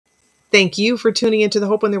Thank you for tuning into the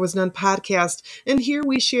Hope When There Was None podcast. And here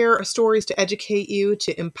we share stories to educate you,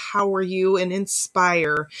 to empower you, and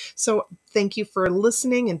inspire. So thank you for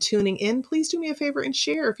listening and tuning in. Please do me a favor and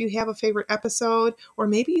share if you have a favorite episode, or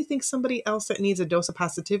maybe you think somebody else that needs a dose of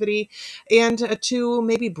positivity, and to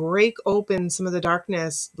maybe break open some of the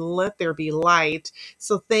darkness. Let there be light.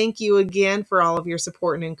 So thank you again for all of your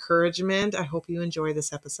support and encouragement. I hope you enjoy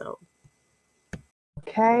this episode.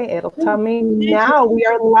 Okay, it'll tell me now we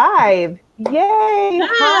are live. Yay!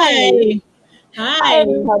 Hi. Hi,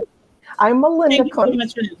 everybody. I'm Melinda. Thank you so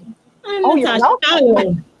much for I'm Oh, Natasha you're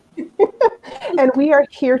Carlow. And we are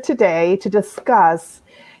here today to discuss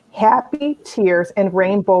Happy Tears and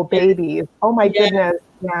Rainbow Babies. Oh my goodness.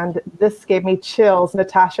 And this gave me chills.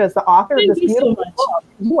 Natasha is the author of this beautiful book.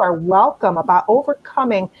 You are welcome, about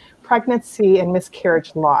overcoming pregnancy and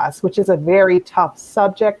miscarriage loss, which is a very tough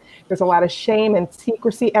subject. There's a lot of shame and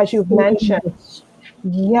secrecy, as you've mentioned.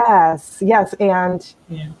 Yes. And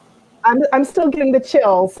I'm still getting the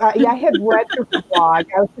chills. I had read her blog.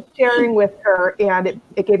 I was just sharing with her, and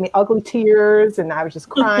it gave me ugly tears, and I was just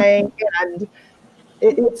crying. And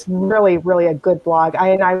it's really, really a good blog.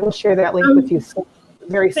 I will share that link with you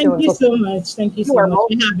very soon. Thank you so much. Thank you so much for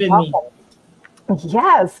having me.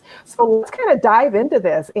 Yes. So let's kind of dive into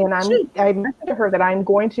this. And I mentioned to her that I'm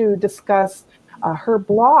going to discuss her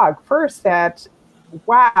blog first. That,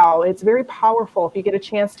 wow, it's very powerful if you get a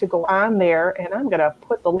chance to go on there. And I'm going to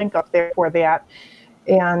put the link up there for that.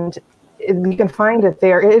 And you can find it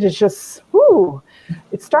there. It is just,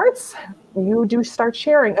 it starts, you do start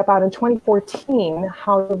sharing about in 2014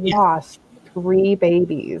 how you lost 3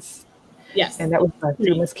 babies. Yes. And that was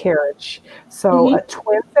through miscarriage. So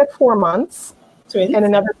twins at 4 months. And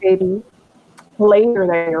another baby later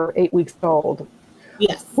that you're 8 weeks old.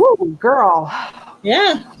 Yes. Woo, girl.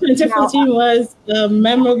 Yeah. 2014 was a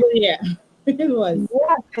memorable year. It was.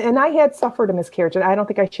 Yeah. And I had suffered a miscarriage, and I don't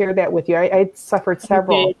think I shared that with you. I suffered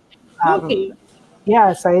several. Okay.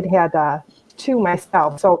 Yes, I had 2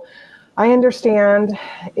 myself. So I understand,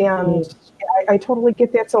 and I totally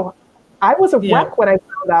get that. So I was a wreck when I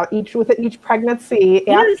found out each pregnancy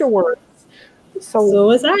afterwards. So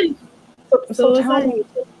was I. So tell me,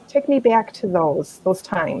 take me back to those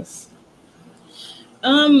times.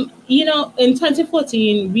 In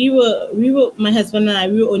 2014, we were my husband and I,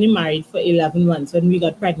 we were only married for 11 months when we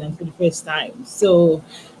got pregnant for the first time. So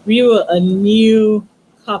we were a new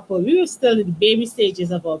couple. We were still in the baby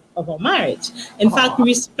stages of our marriage. In fact,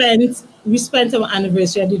 we spent our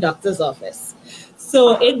anniversary at the doctor's office.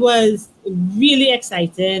 So it was really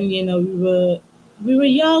exciting. We were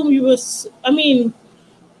young.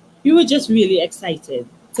 We were just really excited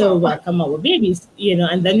to welcome our babies,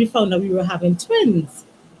 and then we found out we were having twins.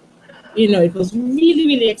 It was really,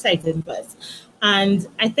 really exciting for us. And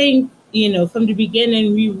I think, from the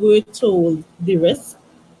beginning, we were told the risk.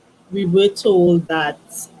 We were told that,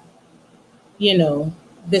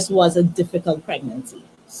 this was a difficult pregnancy.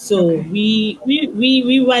 So we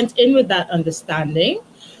went in with that understanding.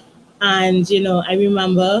 And, I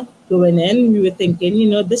remember going in, we were thinking,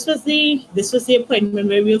 this was the appointment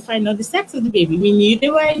where we'll find out the sex of the baby. We knew they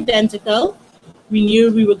were identical. We knew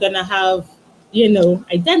we were going to have,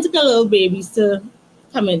 identical little babies to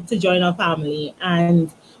come in to join our family. And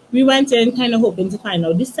we went in kind of hoping to find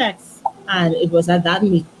out the sex. And it was at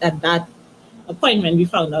that appointment we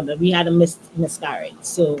found out that we had a miscarriage.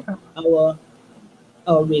 So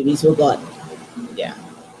our babies were gone. Yeah.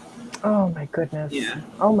 Oh my goodness. Yeah.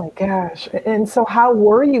 Oh my gosh. And so how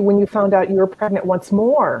were you when you found out you were pregnant once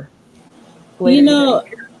more?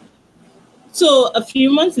 So a few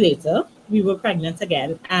months later, we were pregnant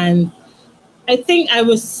again. And I think I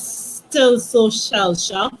was still so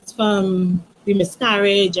shell-shocked from the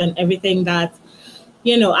miscarriage and everything that,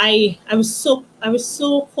 I was so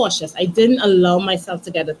cautious. I didn't allow myself to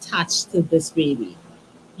get attached to this baby,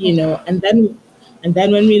 and then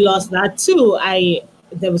when we lost that too,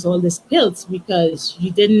 there was all this guilt because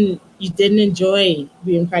you didn't enjoy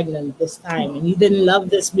being pregnant this time, and you didn't love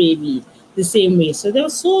this baby the same way. So there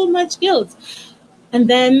was so much guilt. And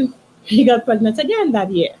then we got pregnant again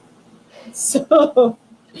that year. So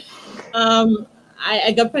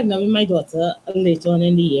I got pregnant with my daughter later on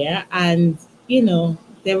in the year, and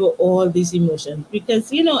there were all these emotions because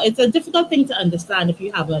it's a difficult thing to understand if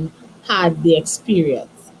you haven't had the experience.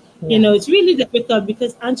 It's really difficult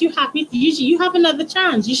because aren't you happy? You have another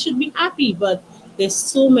chance. You should be happy, but there's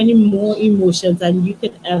so many more emotions than you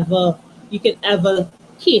could ever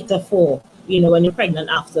cater for, when you're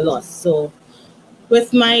pregnant after loss. So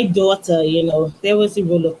with my daughter, there was a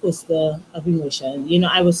roller coaster of emotion.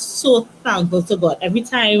 I was so thankful to God. Every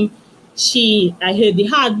time I heard the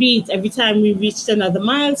heartbeat every time we reached another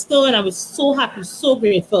milestone. I was so happy, so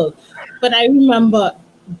grateful. But I remember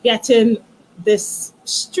getting this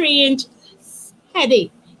strange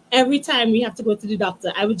headache every time we have to go to the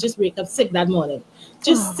doctor. I would just wake up sick that morning,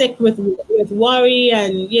 just sick with worry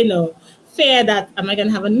and, fear that am I going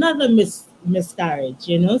to have another miscarriage,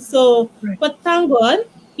 So, Right. but thank God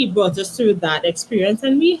he brought us through that experience,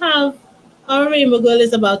 and we have our rainbow girl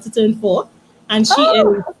is about to turn 4, and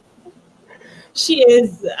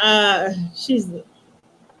she's a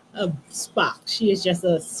spark. She is just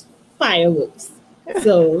a fireworks.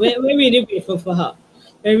 So we're really grateful for her.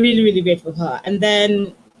 We're really, really grateful for her. And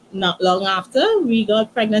then not long after, we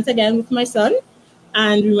got pregnant again with my son,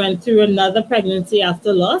 and we went through another pregnancy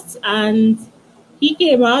after loss, and he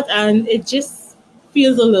came out, and it just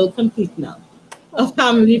feels a little complete now. A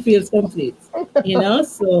family feels complete,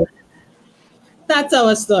 So that's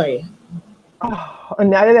our story. Oh,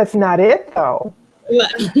 and that's not it though.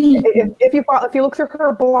 If you look through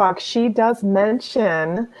her blog, she does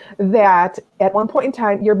mention that at one point in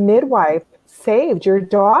time, your midwife saved your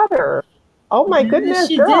daughter. Oh my goodness,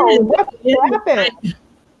 she girl! did. What happened?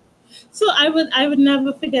 So I would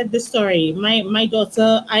never forget this story. My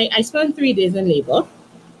daughter, I spent 3 days in labor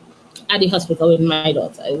at the hospital with my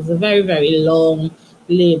daughter. It was a very, very long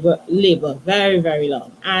labor, very, very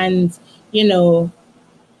long. And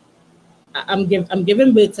I'm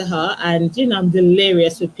giving birth to her, and I'm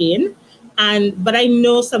delirious with pain. But I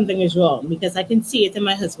know something is wrong because I can see it in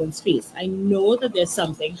my husband's face. I know that there's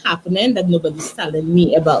something happening that nobody's telling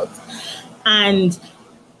me about. And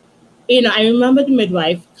I remember the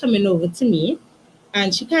midwife coming over to me,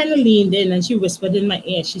 and she kind of leaned in and she whispered in my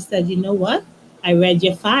ear. She said, "You know what? I read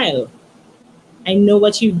your file. I know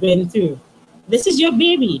what you've been through. This is your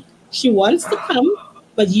baby. She wants to come,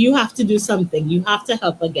 but you have to do something. You have to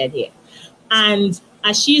help her get here." And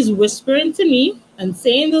as she's whispering to me and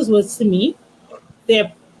saying those words to me,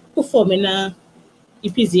 they're performing a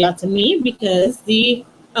episiotomy because the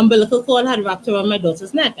umbilical cord had wrapped around my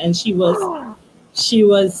daughter's neck, and she was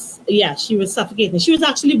suffocating. She was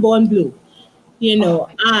actually born blue,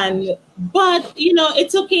 but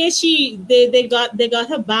it's okay. They got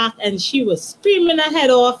her back, and she was screaming her head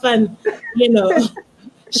off, and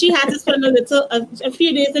she had to spend a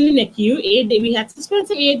few days in the NICU. We had to spend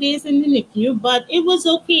some 8 days in the NICU, but it was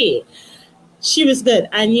okay. She was good,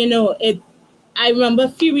 and I remember a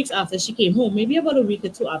few weeks after she came home, maybe about a week or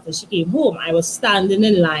two after she came home, I was standing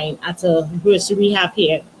in line at a grocery rehab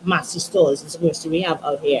here, Massey Stores. It's a grocery rehab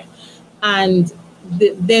out here. And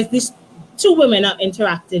there's these 2 women are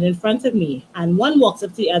interacting in front of me. And one walks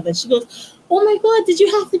up to the other. She goes, "Oh my God, did you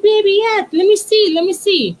have the baby yet? Let me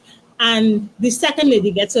see. And the second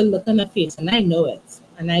lady gets a look on her face, and I know it.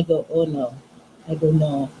 And I go, "Oh no." I go,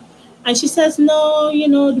 "No." And she says, "No, he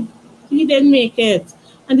didn't make it."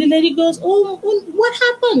 And the lady goes, "Oh, what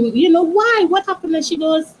happened? Why? What happened?" And she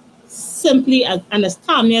goes, simply, and as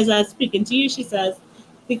calmly as I was speaking to you, she says,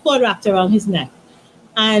 "The cord wrapped around his neck."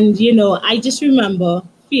 And, I just remember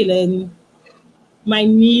feeling my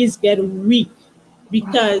knees get weak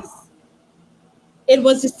because it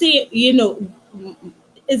was the same,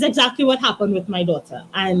 it's exactly what happened with my daughter.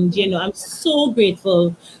 And, I'm so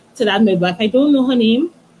grateful to that midwife. I don't know her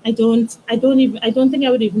name. I don't think I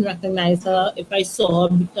would even recognize her if I saw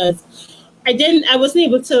her because I wasn't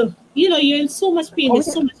able to, you're in so much pain,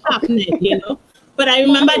 there's so much happening, But I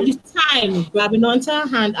remember at the time grabbing onto her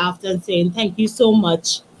hand after and saying, "Thank you so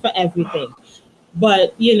much for everything."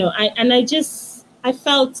 But, I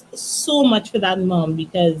felt so much for that mom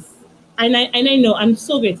because, and I know I'm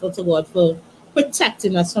so grateful to God for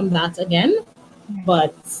protecting us from that again.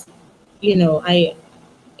 But,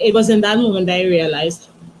 it was in that moment that I realized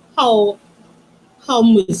how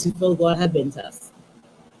merciful God had been to us.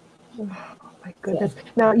 Oh my goodness.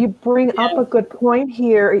 Now you bring up a good point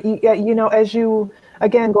here. As you,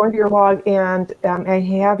 again, going through your log, and I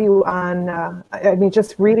have you on,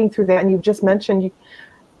 just reading through that, and you've just mentioned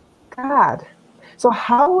God. So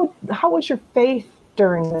how was your faith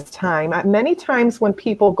during this time? Many times when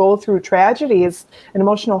people go through tragedies and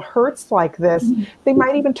emotional hurts like this, they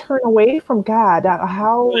might even turn away from God.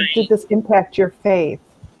 How did this impact your faith?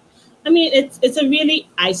 I mean, it's a really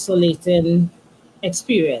isolating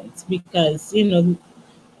experience because, you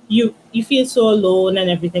feel so alone and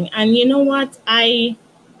everything. And you know what? I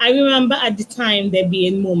remember at the time there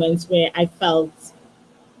being moments where I felt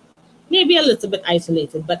maybe a little bit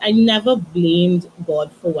isolated, but I never blamed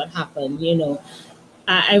God for what happened.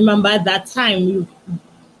 I remember at that time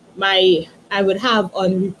I would have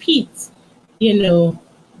on repeat,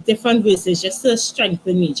 different verses just to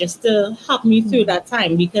strengthen me, just to help me through that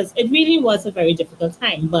time, because it really was a very difficult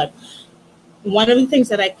time. But one of the things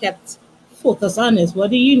that I kept focused on is,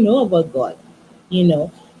 what do you know about God? You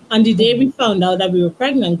know, on the day we found out that we were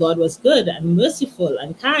pregnant, God was good and merciful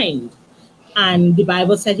and kind. And the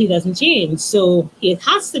Bible said he doesn't change. So it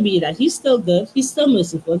has to be that he's still good, he's still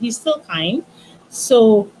merciful, he's still kind.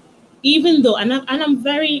 So even though, and I'm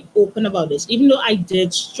very open about this, even though I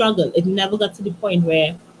did struggle, it never got to the point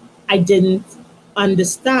where I didn't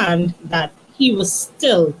understand that he was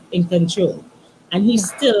still in control and he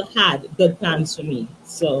still had good plans for me.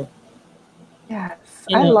 So, yes,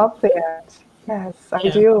 I love that. Yes, I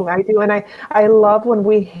do. And I love when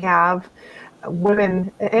we have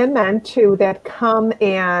women and men too that come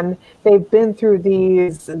and they've been through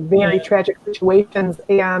these very tragic situations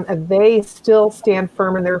and they still stand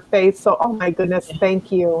firm in their faith. So, oh my goodness,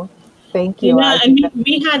 thank you. Thank you. You know, and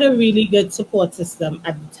we had a really good support system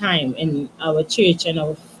at the time in our church and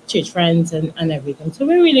our church friends and everything. So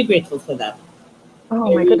we're really grateful for that.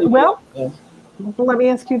 Oh my goodness. Well, let me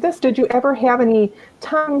ask you this. Did you ever have any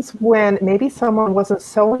times when maybe someone wasn't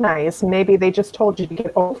so nice? Maybe they just told you to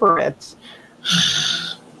get over it.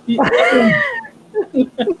 I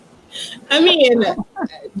mean, you know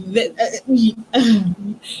what?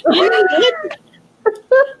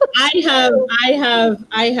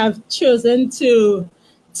 I have chosen to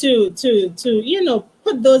you know,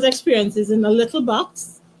 put those experiences in a little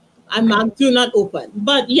box and do not open.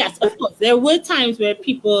 But yes, of course, there were times where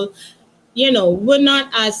people, you know, were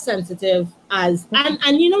not as sensitive as,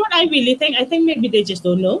 and you know what I really think? I think maybe they just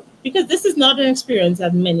don't know, because this is not an experience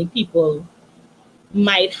that many people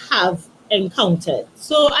might have encountered.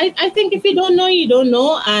 So I think if you don't know, you don't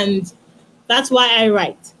know. And that's why I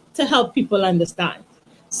write, to help people understand,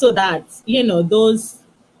 so that, you know, those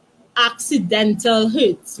accidental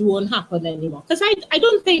hurts won't happen anymore. Because I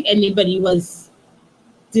don't think anybody was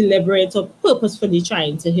deliberate or purposefully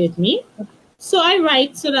trying to hurt me. So I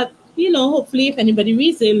write so that, you know, hopefully if anybody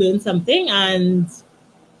reads, they learn something and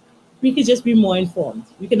we could just be more informed.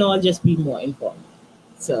 We can all just be more informed.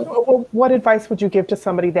 So, well, what advice would you give to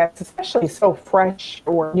somebody that's especially so fresh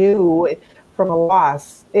or new from a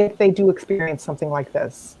loss if they do experience something like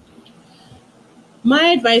this? My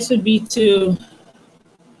advice would be to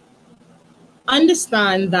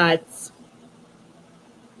understand that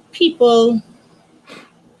people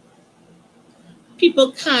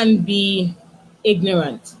can be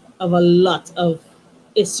ignorant of a lot of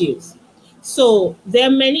issues. So there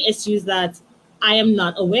are many issues that I am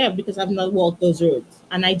not aware of because I've not walked those roads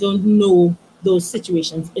and I don't know those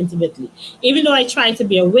situations intimately. Even though I try to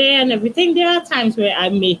be aware and everything, there are times where I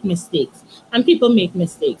make mistakes and people make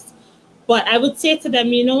mistakes. But I would say to them,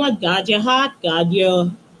 you know what, guard your heart, guard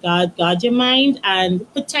your mind,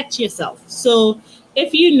 and protect yourself. So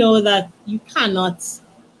if you know that you cannot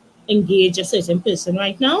engage a certain person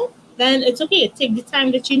right now, then it's okay. Take the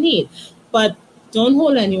time that you need. But don't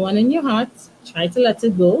hold anyone in your heart. Try to let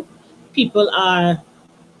it go. People are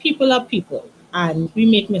people, and we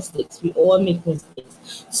make mistakes. We all make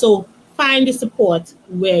mistakes. So find the support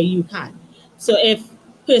where you can. So if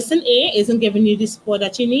person A isn't giving you the support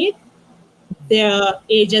that you need, there are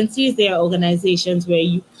agencies, there are organizations where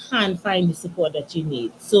you can find the support that you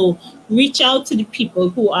need. So reach out to the people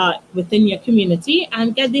who are within your community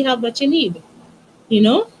and get the help that you need. You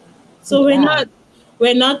know? So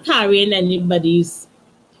we're not carrying anybody's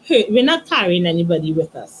hurt. We're not carrying anybody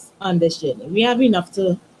with us on this journey. We have enough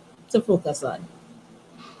to focus on.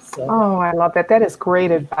 So. Oh, I love that. That is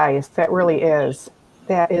great advice. That really is.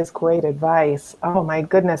 That is great advice. Oh my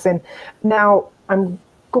goodness. And now I'm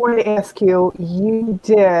going to ask you, you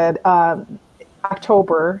did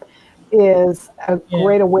October is a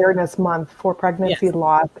great awareness month for pregnancy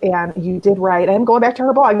loss, and you did write, I'm going back to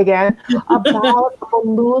her blog again, about a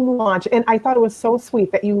balloon launch. And I thought it was so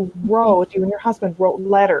sweet that you and your husband wrote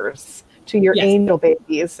letters to your angel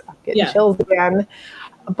babies. I'm getting chills again.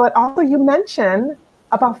 But also you mentioned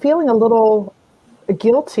about feeling a little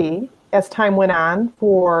guilty as time went on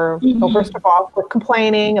for, first of all, for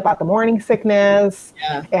complaining about the morning sickness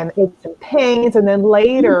and aches and pains. And then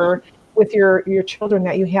later with your children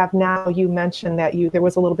that you have now, you mentioned that there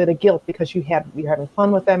was a little bit of guilt because you're having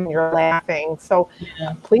fun with them and you're laughing. So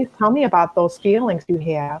please tell me about those feelings you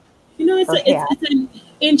have. You know, it's an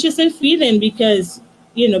interesting feeling because,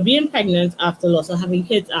 you know, being pregnant after loss or having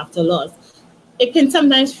kids after loss, it can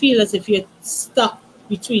sometimes feel as if you're stuck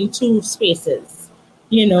between two spaces.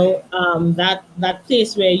 You know, that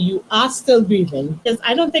place where you are still grieving, because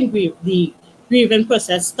I don't think the grieving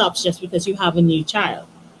process stops just because you have a new child.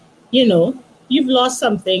 You know, you've lost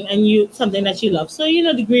something and something that you love. So, you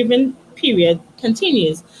know, the grieving period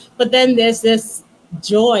continues. But then there's this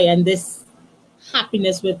joy and this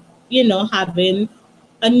happiness with, having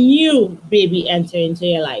a new baby enter into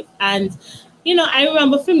your life. And, I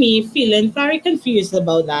remember for me feeling very confused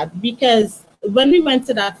about that, because when we went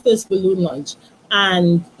to that first balloon launch,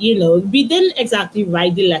 and, we didn't exactly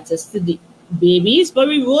write the letters to the babies, but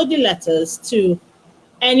we wrote the letters to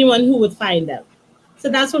anyone who would find them. So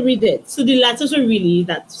that's what we did. So the letters were really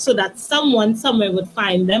that, so that someone somewhere would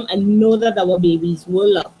find them and know that our babies were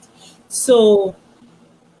loved. So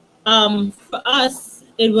for us,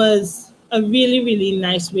 it was a really, really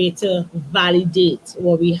nice way to validate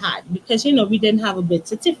what we had, because, we didn't have a birth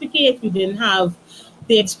certificate. We didn't have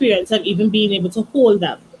the experience of even being able to hold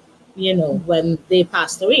them, when they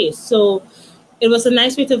passed away. So it was a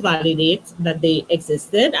nice way to validate that they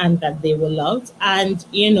existed and that they were loved. And,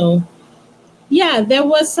 yeah, there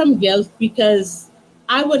was some guilt, because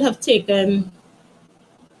I would have taken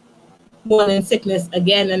morning sickness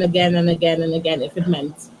again and again and again and again if it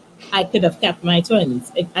meant I could have kept my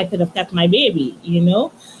twins. I could have kept my baby,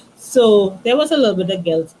 So there was a little bit of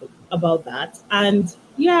guilt about that. And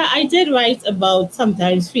yeah, I did write about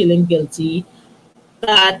sometimes feeling guilty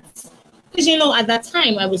that, because, at that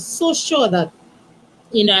time I was so sure that,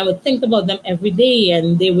 I would think about them every day,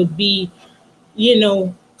 and they would be,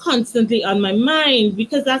 constantly on my mind,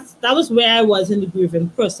 because that was where I was in the grieving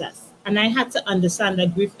process. And I had to understand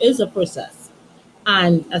that grief is a process.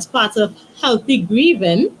 And as part of healthy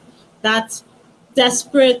grieving, that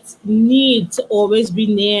desperate need to always be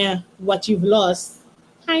near what you've lost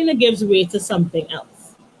kind of gives way to something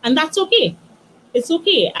else. And that's okay. It's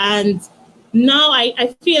okay. And now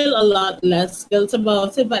I feel a lot less guilt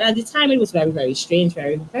about it. But at the time, it was very, very strange.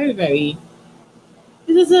 Very, very, very.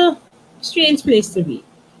 It was a strange place to be.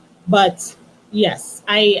 But yes,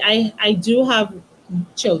 I do have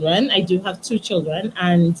children. I do have 2 children.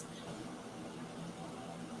 And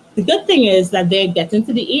the good thing is that they're getting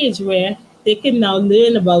to the age where they can now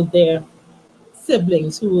learn about their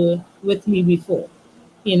siblings who were with me before.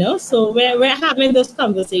 So we're having those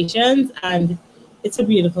conversations, and it's a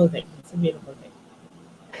beautiful thing. It's a beautiful thing.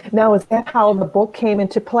 Now, is that how the book came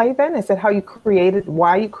into play then? Is that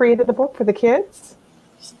why you created the book for the kids?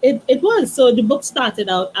 It was. So the book started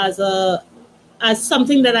out as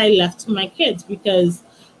something that I left to my kids, because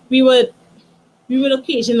we would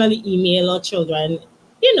occasionally email our children,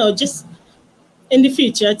 just in the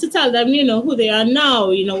future to tell them, who they are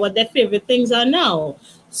now, what their favorite things are now.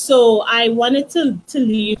 So I wanted to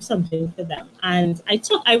leave something for them. And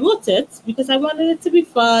I wrote it because I wanted it to be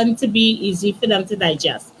fun, to be easy for them to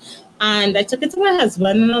digest. And I took it to my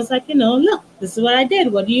husband, and I was like, look, this is what I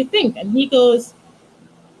did. What do you think? And he goes,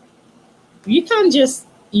 you can't just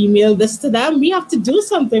email this to them. We have to do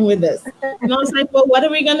something with this. And I was like, well, what are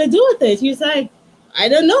we going to do with it? He's like, I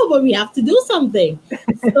don't know, but we have to do something.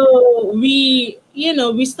 So we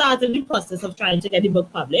started the process of trying to get the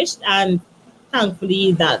book published. And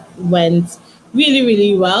thankfully that went really,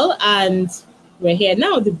 really well. And we're here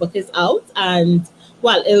now. The book is out, and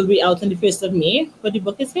it'll be out on the 1st of May, but the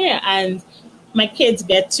book is here. And my kids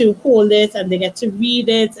get to hold it, and they get to read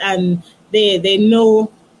it, and they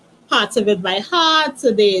know parts of it by heart,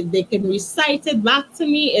 so they can recite it back to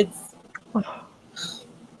me. It's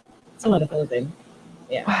a wonderful thing.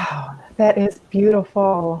 Yeah. Wow, that is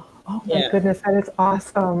beautiful. Oh my goodness, that is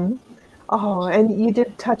awesome. Oh, and you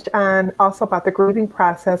did touch on also about the grieving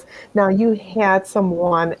process. Now, you had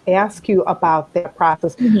someone ask you about that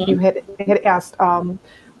process. Mm-hmm. You had asked,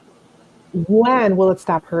 when will it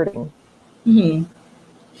stop hurting? Mm-hmm.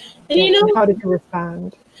 And how did you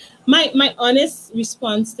respond? My honest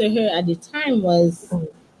response to her at the time was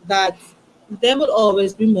that there will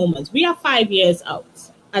always be moments. We are 5 years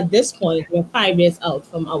out. At this point, we're 5 years out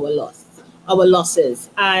from our losses.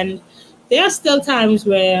 And there are still times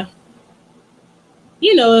where,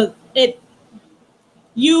 you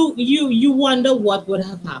wonder what would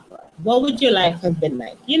have happened. What would your life have been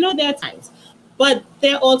like? There are times. But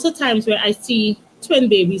there are also times where I see twin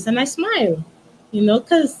babies and I smile,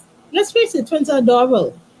 because let's face it, twins are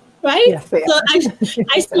adorable, right? Yes, so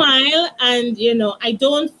I smile, and, I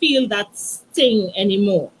don't feel that sting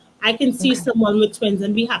anymore. I can see someone with twins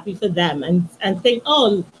and be happy for them, and think,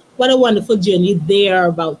 oh, what a wonderful journey they are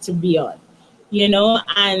about to be on,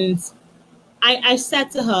 and I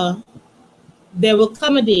said to her, there will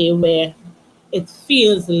come a day where it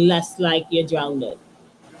feels less like you're drowning.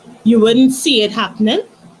 You wouldn't see it happening.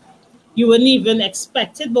 You wouldn't even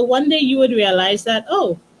expect it. But one day you would realize that,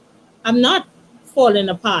 oh, I'm not falling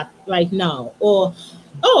apart right now. Or,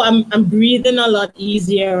 oh, I'm breathing a lot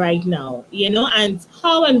easier right now. And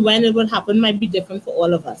how and when it would happen might be different for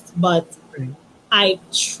all of us. But I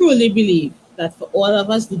truly believe that for all of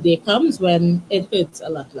us, the day comes when it hurts a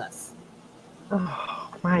lot less. Oh,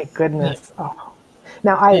 my Yeah. goodness. Oh.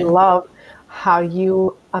 Now, I Yeah. love how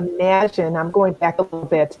you imagine, I'm going back a little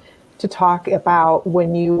bit to talk about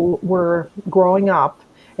when you were growing up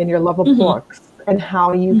and your love of Mm-hmm. books and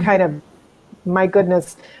how you Mm-hmm. kind of, my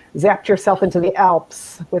goodness, zapped yourself into the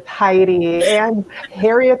Alps with Heidi and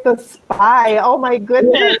Harriet the Spy. Oh, my Yeah.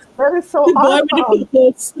 goodness. That is so The boy with the awesome.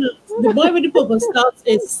 purple socks. The boy with the purple socks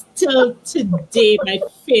is still today my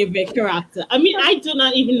favorite character. I mean, I do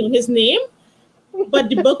not even know his name, but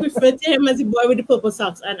the book referred to him as the boy with the purple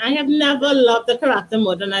socks. And I have never loved the character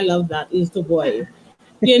more than I love that little boy.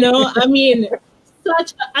 You know, I mean,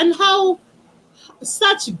 how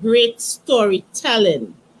such great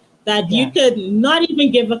storytelling that you Yes. could not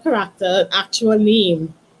even give a character an actual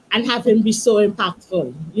name and have him be so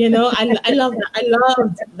impactful. You know, I love that. I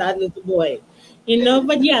loved that little boy. You know,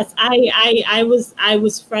 but yes, I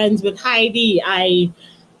was friends with Heidi. I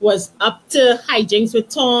was up to hijinks with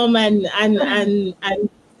Tom and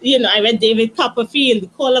you know, I read David Copperfield, The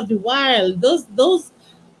Call of the Wild. Those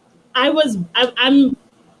I'm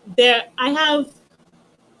there. I have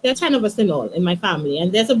there are 10 of us in all in my family,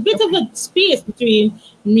 and there's a bit of Okay. a space between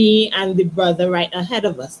me and the brother right ahead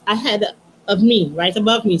of us, ahead of me, right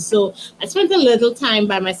above me. So I spent a little time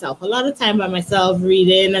by myself, a lot of time by myself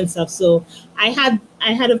reading and stuff. So I had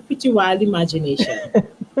a pretty wild imagination.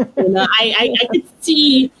 You know, I could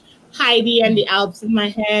see Heidi and the Alps in my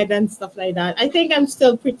head and stuff like that. I think I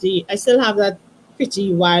still have that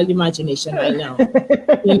pretty wild imagination right now.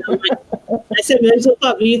 You know, my siblings will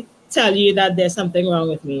probably tell you that there's something wrong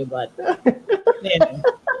with me, but you know,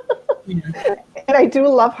 yeah. And I do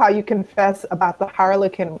love how you confess about the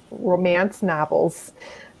Harlequin romance novels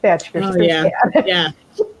that your Oh sisters yeah, had. yeah,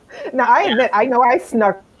 Now, I yeah, admit, I know I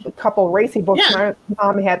snuck a couple racy books yeah, my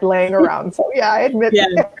mom had laying around. So, yeah, I admit yeah,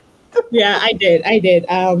 that. yeah. I did.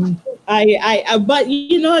 But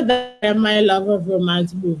you know that my love of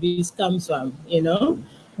romance movies comes from, you know,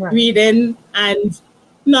 Right. reading and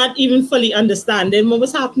not even fully understanding what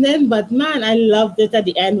was happening. But man, I loved it at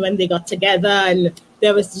the end when they got together and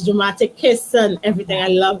there was the dramatic kiss and everything. I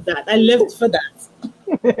loved that. I lived for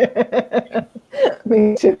that.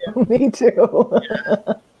 Me too. Me too.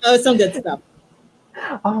 That was some good stuff.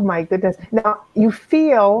 Oh, my goodness. Now, you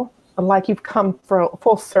feel like you've come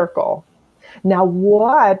full circle. Now,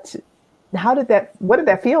 what did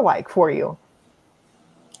that feel like for you?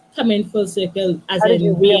 Come in full circle, as How did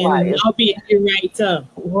you in being realize? now being a writer.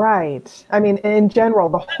 Right. I mean, in general,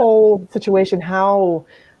 the whole situation, how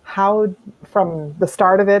from the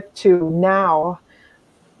start of it to now,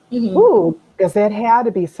 Hmm. ooh, because that had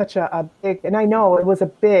to be such a big, and I know it was a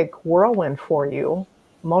big whirlwind for you,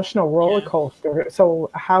 emotional roller Yeah. coaster. So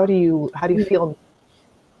how do you feel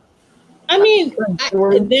I mean, going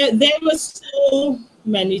through? there were so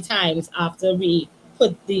many times after we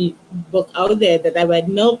put the book out there that I went,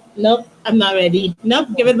 nope, nope, I'm not ready. Nope,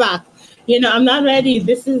 give it back. You know, I'm not ready.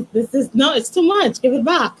 This is no, it's too much. Give it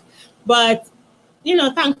back. But you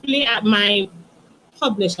know, thankfully, at my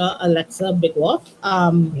publisher, Alexa Bigwoff,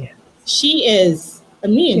 Yeah, she is. I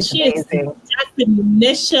mean, she's she is the amazing.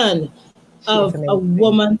 definition She is of a amazing.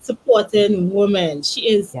 woman supporting women. She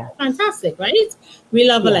is Yes, fantastic, right? We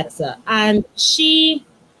love yes. Alexa. And she,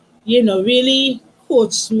 you know, really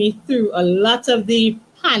coached me through a lot of the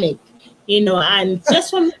panic, you know, and just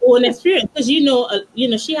from her own experience, because you know,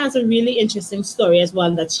 she has a really interesting story as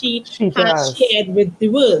well that she She has does. shared with the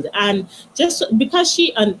world, and just because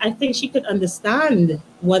I think she could understand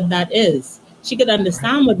what that is. She could Right,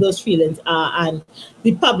 understand what those feelings are, and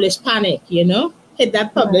the published panic, you know, hit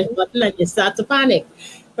that publish right. button and you start to panic,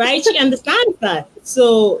 right? She understands that.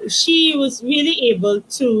 So she was really able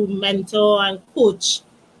to mentor and coach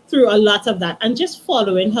through a lot of that. And just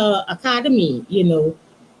following her academy, you know,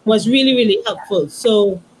 was really, really helpful.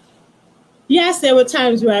 So, yes, there were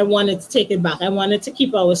times where I wanted to take it back. I wanted to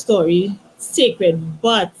keep our story sacred.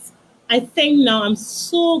 But I think now I'm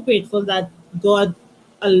so grateful that God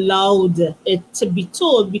allowed it to be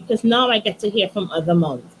told because now I get to hear from other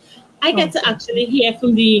moms. I get Oh, to good. actually hear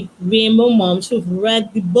from the rainbow moms who've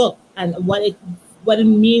read the book and what it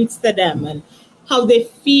means to them and how they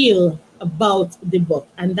feel about the book.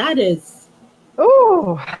 And that is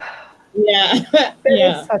Oh, yeah. that is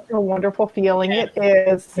Yeah. such a wonderful feeling. Yeah. It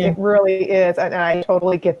is. Yeah. It really is. And I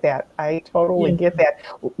totally get that. I totally Yeah. get that.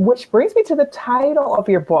 Which brings me to the title of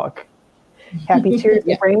your book, Happy Tears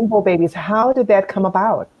and Yeah. Rainbow Babies. How did that come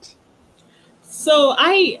about? So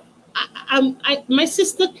my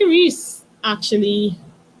sister Carice actually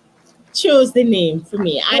chose the name for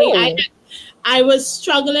me. Oh, I was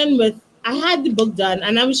struggling with I had the book done,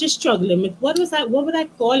 and I was just struggling with what would I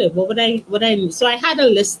call it? What would I so I had a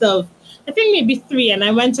list of, I think maybe 3, and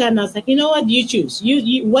I went to her and I was like, you know what, you choose.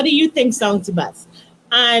 You what do you think sounds the best?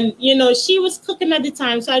 And she was cooking at the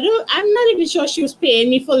time, so I'm not even sure she was paying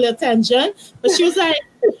me full attention, but she was like,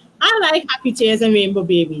 I like Happy Tears and Rainbow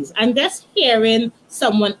Babies. And just hearing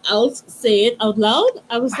someone else say it out loud,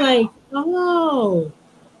 I was like, oh,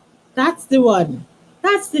 that's the one.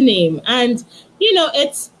 That's the name. And,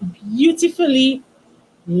 it's beautifully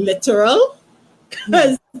literal,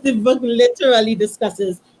 because the book literally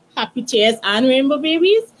discusses Happy Tears and Rainbow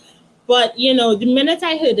Babies. But, the minute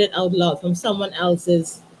I heard it out loud from someone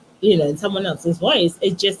else's, in someone else's voice,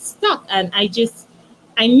 it just stuck. And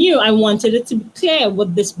I knew I wanted it to be clear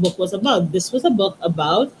what this book was about. This was a book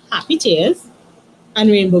about Happy Tears and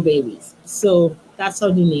Rainbow Babies. So that's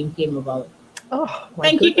how the name came about. Oh,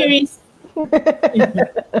 Thank you, Carice.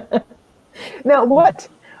 Now, what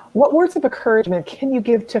words of encouragement can you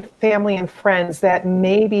give to family and friends that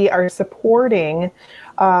maybe are supporting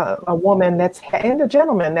a woman and a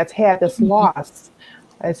gentleman that's had this loss?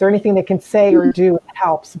 Is there anything they can say or do to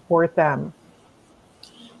help support them?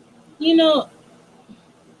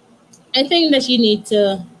 I think that you need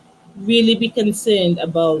to really be concerned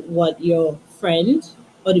about what your friend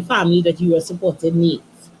or the family that you are supporting needs.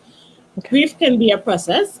 Okay. Grief can be a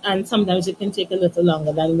process, and sometimes it can take a little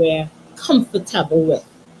longer than we're comfortable with.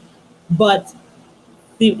 But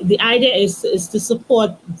the idea is to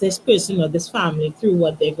support this person or this family through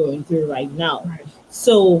what they're going through right now. Right.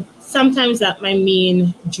 So sometimes that might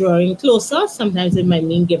mean drawing closer. Sometimes it might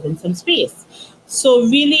mean giving some space. So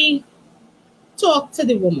really talk to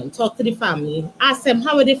the woman, talk to the family, ask them,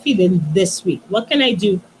 how are they feeling this week? What can I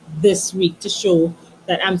do this week to show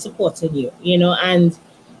that I'm supporting you? And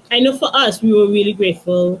I know for us, we were really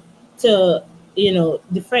grateful to,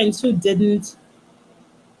 the friends who didn't,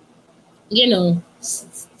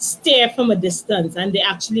 stare from a distance, and they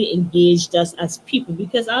actually engaged us as people,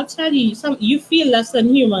 because I'll tell you, you feel less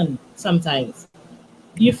than human sometimes.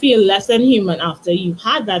 You feel less than human after you've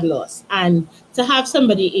had that loss. And to have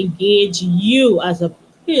somebody engage you as a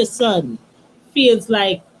person feels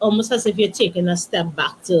like almost as if you're taking a step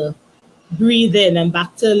back to breathe in and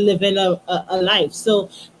back to living a life. So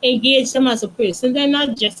engage them as a person. They're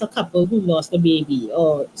not just a couple who lost a baby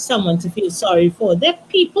or someone to feel sorry for. They're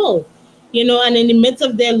people, and in the midst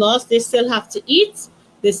of their loss, they still have to eat.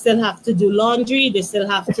 They still have to do laundry. They still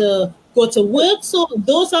have to go to work. So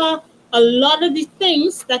those are a lot of the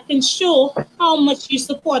things that can show how much you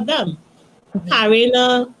support them. Carrying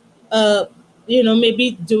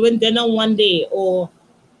maybe doing dinner one day, or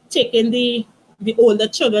taking the older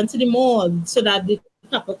children to the mall so that the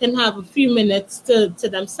couple can have a few minutes to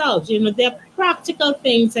themselves. There are practical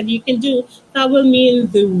things that you can do that will mean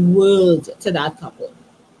the world to that couple.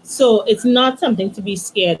 So it's not something to be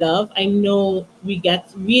scared of. I know we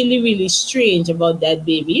get really, really strange about dead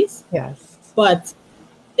babies. Yes. But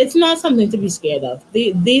it's not something to be scared of.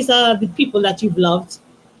 These are the people that you've loved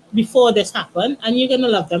before this happened, and you're going to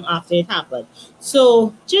love them after it happened.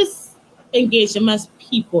 So just engage them as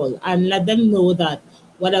people and let them know that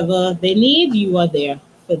whatever they need, you are there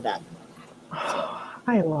for them.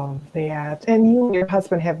 I love that. And you and your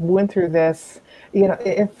husband have went through this,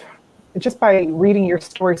 if just by reading your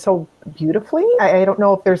story so beautifully. I don't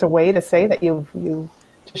know if there's a way to say that you've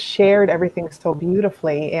just shared everything so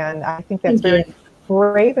beautifully. And I think that's very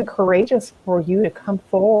brave and courageous for you to come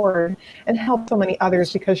forward and help so many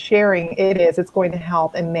others, because sharing it's going to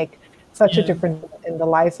help and make such a difference in the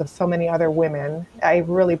lives of so many other women. I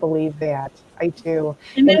really believe that. I do.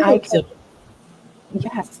 And I can,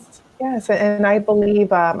 yes. And I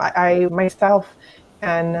believe I myself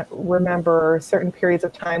can remember certain periods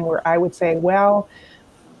of time where I would say, well,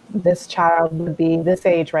 this child would be this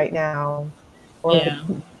age right now, or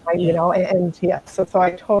so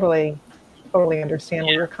I totally understand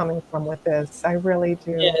where you're coming from with this. I really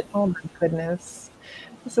do. Yes. Oh my goodness,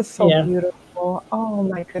 this is so beautiful. Oh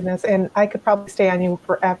my goodness, and I could probably stay on you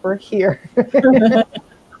forever here.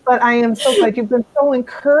 But I am so glad you've been so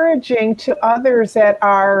encouraging to others that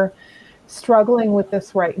are struggling with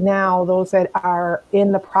this right now, those that are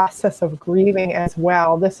in the process of grieving as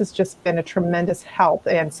well. This has just been a tremendous help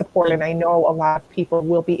and support, and I know a lot of people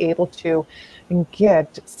will be able to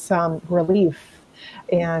get some relief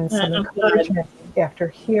and some encouragement after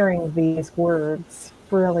hearing these words.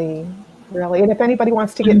 Really. And if anybody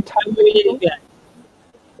wants to get in touch with you,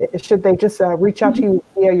 should they just reach out to you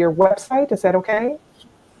via your website? Is that okay?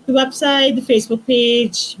 The website, the Facebook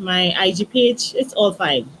page, my IG page, it's all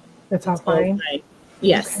fine. It's all fine?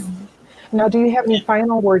 Yes. Okay. Now, do you have any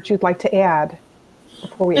final words you'd like to add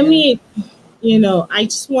before we end? I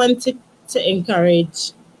just want to to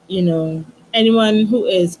encourage, anyone who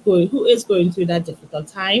is going through that difficult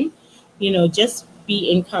time, just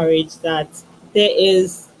be encouraged that there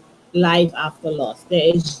is life after loss.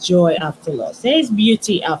 There is joy after loss. There is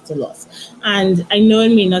beauty after loss. And I know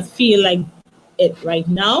it may not feel like it right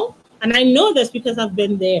now. And I know this because I've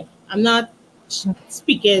been there. I'm not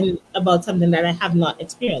speaking about something that I have not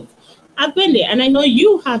experienced. I've been there, and I know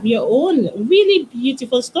you have your own really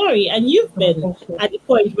beautiful story, and you've been at the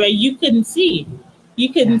point where you can see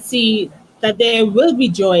that there will be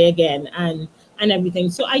joy again and everything.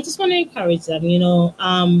 So I just want to encourage them,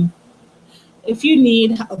 if you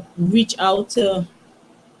need help, reach out to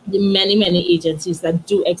the many agencies that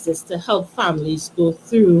do exist to help families go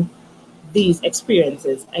through these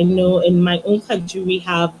experiences. I know in my own country we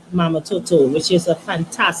have Mama Toto, which is a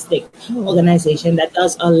fantastic organization that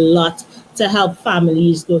does a lot to help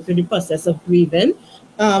families go through the process of grieving.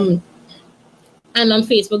 And on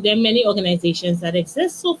Facebook, there are many organizations that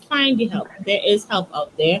exist, so find the help. There is help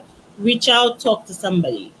out there. Reach out, talk to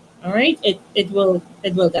somebody. All right, it will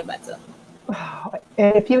get better.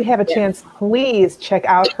 And if you have a chance, please check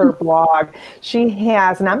out her blog. She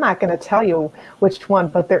has, and I'm not going to tell you which one,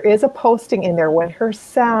 but there is a posting in there when her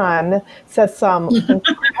son says some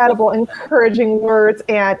incredible, encouraging words,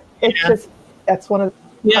 and it's just, that's one of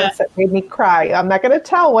the parts that made me cry. I'm not going to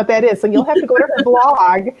tell what that is, so you'll have to go to her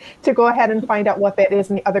blog to go ahead and find out what that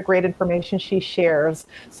is and the other great information she shares.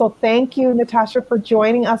 So thank you, Natasha, for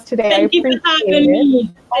joining us today. Thank you for having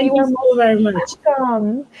me. Thank you so very much.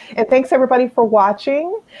 Welcome. And thanks everybody for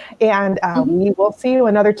watching. And we will see you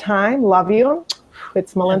another time. Love you.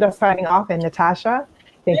 It's Melinda signing off, and Natasha,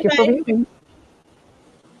 thank you for viewing.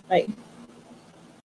 Bye.